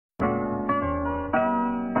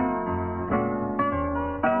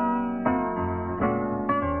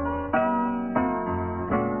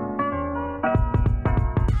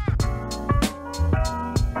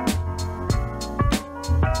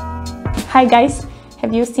Hi guys,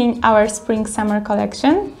 have you seen our spring-summer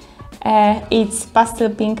collection? It's Pastel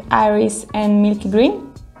Pink, Iris and Milky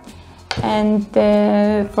Green. And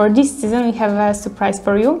for this season we have a surprise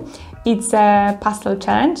for you. It's a pastel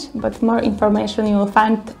challenge, but more information you will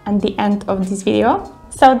find at the end of this video.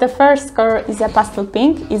 So the first color is a pastel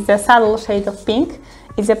pink. It's a subtle shade of pink.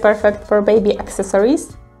 It's perfect for baby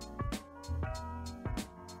accessories.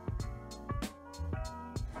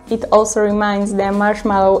 It also reminds the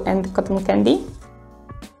marshmallow and cotton candy.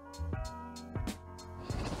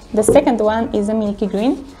 The second one is a Milky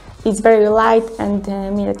Green. It's very light and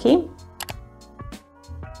milky.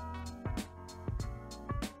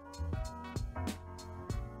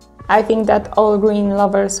 I think that all green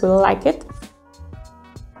lovers will like it.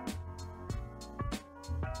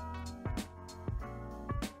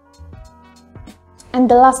 And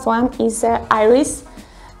the last one is Iris.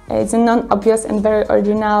 It's a non-obvious and very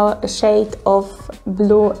original shade of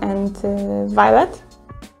blue and violet.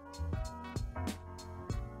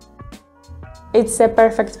 It's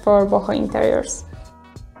perfect for boho interiors.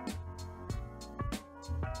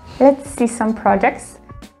 Let's see some projects.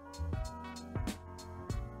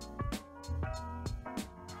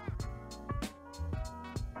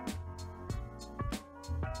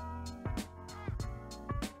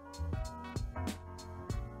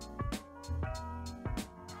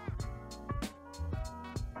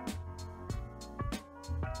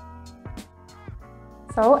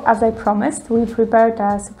 So, as I promised, we prepared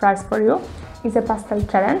a surprise for you. It's a pastel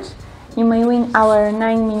challenge. You may win our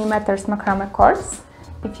 9mm macrame cords.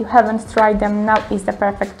 If you haven't tried them, now is the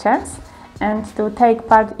perfect chance. And to take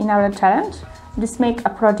part in our challenge, just make a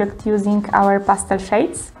project using our pastel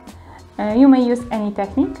shades. You may use any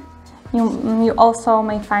technique. You also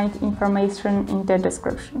may find information in the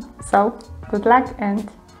description. So, good luck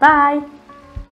and bye!